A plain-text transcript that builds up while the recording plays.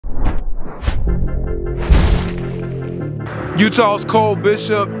Utah's Cole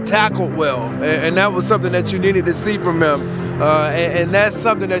Bishop tackled well, and that was something that you needed to see from him. And that's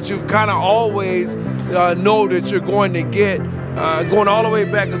something that you've kind of always know that you're going to get. Going all the way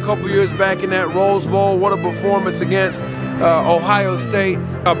back a couple years back in that Rose Bowl, what a performance against Ohio State.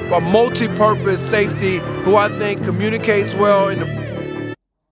 A multi-purpose safety who I think communicates well in the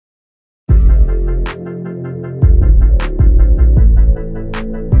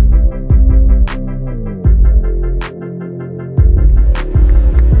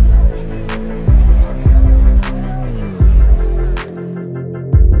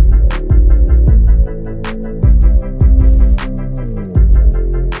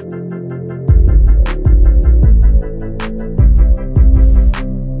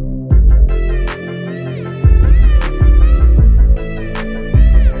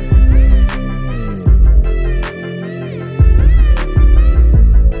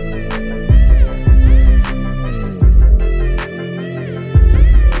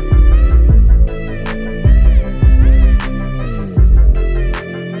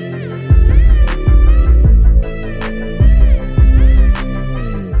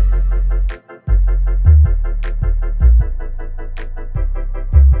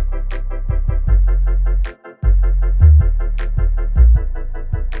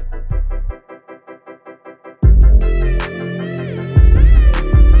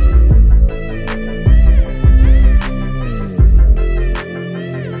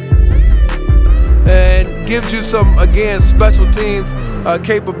gives you some, again, special teams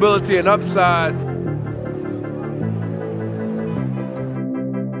capability and upside.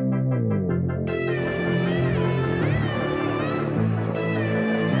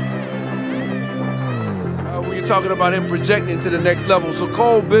 When you're talking about him projecting to the next level. So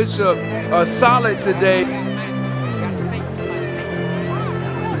Cole Bishop, solid today.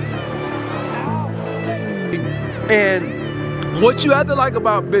 And what you have to like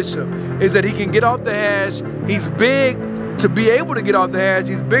about Bishop is that he can get off the hash. He's big to be able to get off the hash.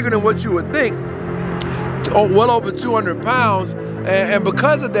 He's bigger than what you would think, well over 200 pounds. And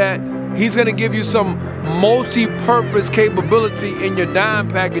because of that, he's going to give you some multi-purpose capability in your dime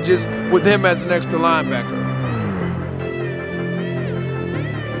packages with him as an extra linebacker.